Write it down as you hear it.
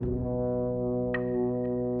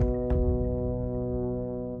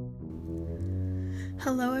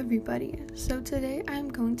Hello everybody. So today I'm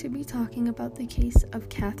going to be talking about the case of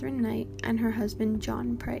Katherine Knight and her husband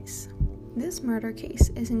John Price. This murder case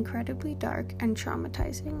is incredibly dark and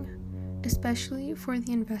traumatizing, especially for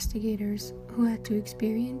the investigators who had to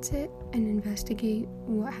experience it and investigate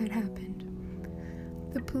what had happened.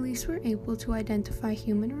 The police were able to identify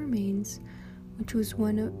human remains, which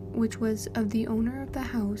was of the owner of the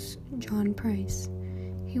house, John Price.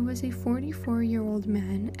 He was a 44-year-old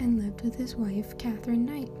man and lived with his wife, Katherine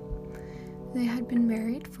Knight. They had been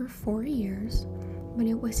married for 4 years, but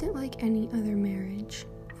it wasn't like any other marriage.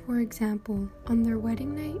 For example, on their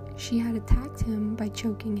wedding night, she had attacked him by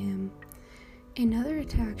choking him. Another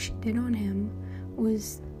attack she did on him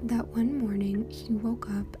was that one morning he woke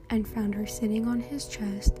up and found her sitting on his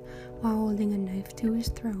chest while holding a knife to his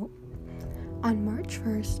throat. On March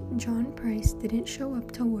 1st, John Price didn't show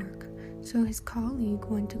up to work, so his colleague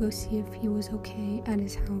went to go see if he was okay at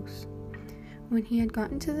his house. When he had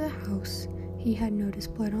gotten to the house, he had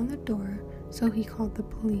noticed blood on the door, so he called the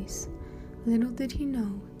police. Little did he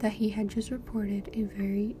know that he had just reported a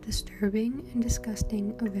very disturbing and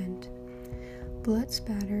disgusting event. Blood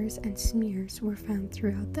spatters and smears were found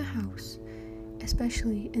throughout the house,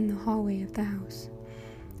 especially in the hallway of the house.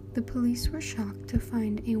 The police were shocked to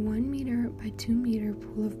find a 1 meter by 2 meter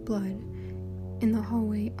pool of blood in the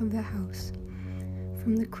hallway of the house.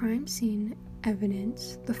 From the crime scene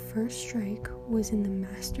evidence, the first strike was in the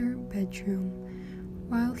master bedroom.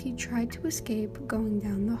 While he tried to escape going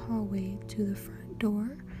down the hallway to the front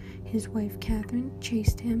door, his wife Katherine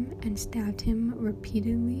chased him and stabbed him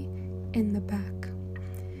repeatedly in the back.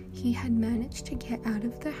 He had managed to get out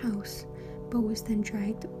of the house, but was then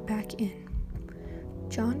dragged back in.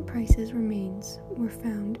 John Price's remains were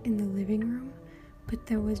found in the living room, but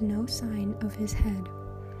there was no sign of his head.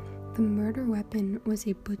 The murder weapon was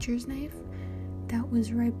a butcher's knife that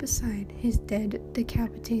was right beside his dead,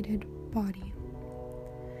 decapitated body.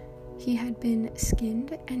 He had been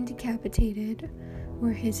skinned and decapitated,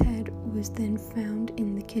 where his head was then found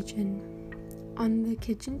in the kitchen. On the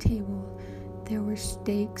kitchen table, there were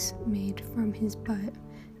steaks made from his butt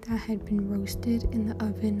that had been roasted in the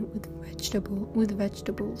oven with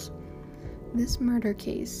vegetables. This murder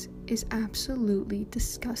case is absolutely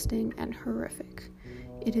disgusting and horrific.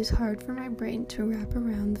 It is hard for my brain to wrap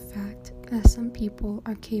around the fact that some people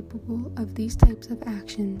are capable of these types of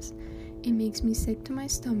actions. It makes me sick to my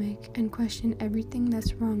stomach and question everything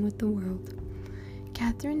that's wrong with the world.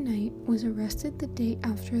 Katherine Knight was arrested the day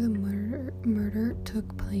after the murder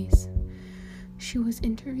took place. She was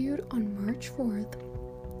interviewed on March 4th,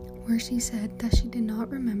 where she said that she did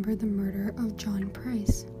not remember the murder of John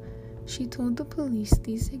Price. She told the police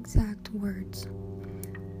these exact words.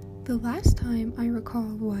 "The last time I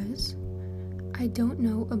recall was, I don't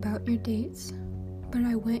know about your dates, but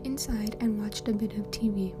I went inside and watched a bit of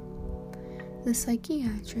TV. The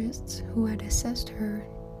psychiatrists who had assessed her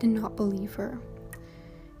did not believe her.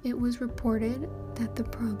 It was reported that the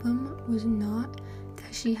problem was not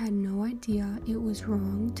that she had no idea it was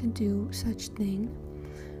wrong to do such thing,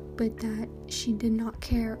 but that she did not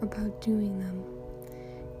care about doing them."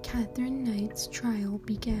 Katherine Knight's trial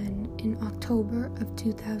began in October of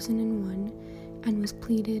 2001 and was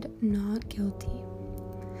pleaded not guilty.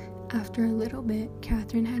 After a little bit,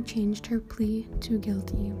 Katherine had changed her plea to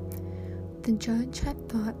guilty. The judge had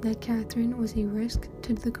thought that Katherine was a risk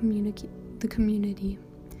to the community.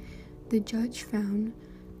 The judge found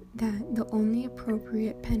that the only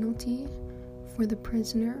appropriate penalty for the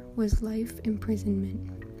prisoner was life imprisonment,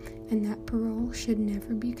 and that parole should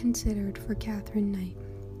never be considered for Katherine Knight.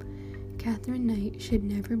 "Katherine Knight should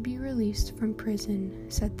never be released from prison,"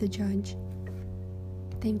 said the judge.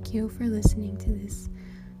 Thank you for listening to this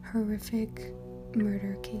horrific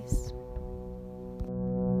murder case.